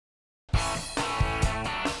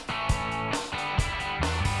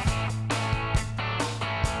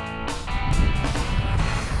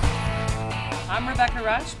Rebecca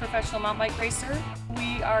Rush, professional mountain bike racer.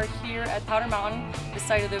 We are here at Powder Mountain, the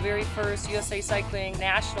site of the very first USA Cycling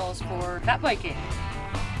Nationals for fat biking.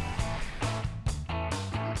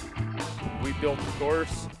 We built the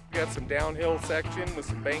course. We got some downhill section with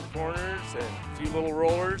some bank corners and a few little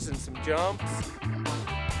rollers and some jumps.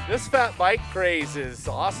 This fat bike craze is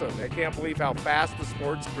awesome. I can't believe how fast the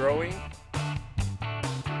sport's growing.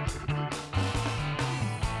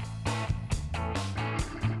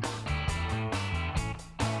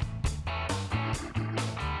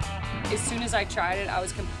 As soon as I tried it, I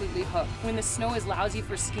was completely hooked. When the snow is lousy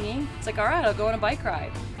for skiing, it's like, all right, I'll go on a bike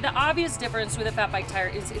ride. The obvious difference with a fat bike tire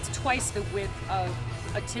is it's twice the width of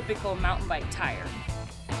a typical mountain bike tire.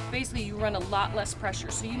 Basically, you run a lot less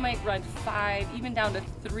pressure, so you might run 5, even down to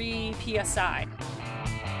 3 PSI.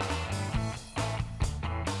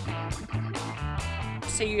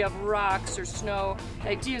 Say you have rocks or snow, the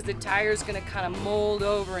idea is the tire is going to kind of mold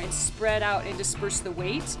over and spread out and disperse the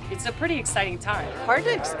weight. It's a pretty exciting time. Hard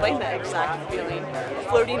to explain that exact feeling.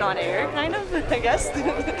 Floating on air, kind of, I guess.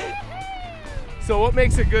 So what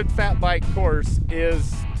makes a good fat bike course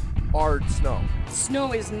is hard snow.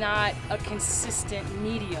 Snow is not a consistent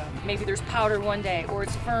medium. Maybe there's powder one day, or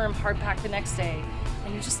it's firm, hard packed the next day.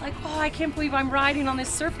 And you're just like, oh, I can't believe I'm riding on this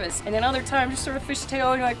surface. And then other times, just sort of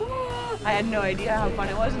fishtail, and you're like, whoa. I had no idea how fun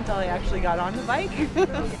it was until I actually got on the bike.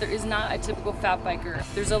 There is not a typical fat biker.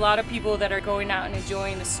 There's a lot of people that are going out and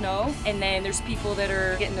enjoying the snow, and then there's people that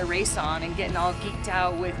are getting the race on and getting all geeked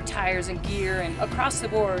out with tires and gear, and across the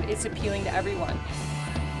board, it's appealing to everyone.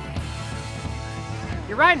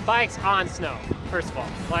 You're riding bikes on snow, first of all.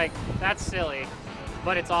 Like, that's silly,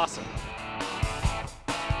 but it's awesome.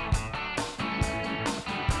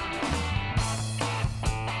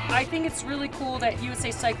 I think it's really cool that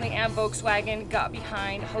USA Cycling and Volkswagen got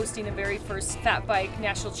behind hosting the very first fat bike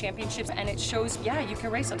national championships, and it shows, yeah, you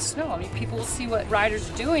can race on snow. I mean, people will see what riders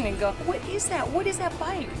are doing and go, what is that? What is that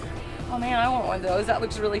bike? Oh man, I want one of those. That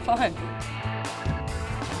looks really fun.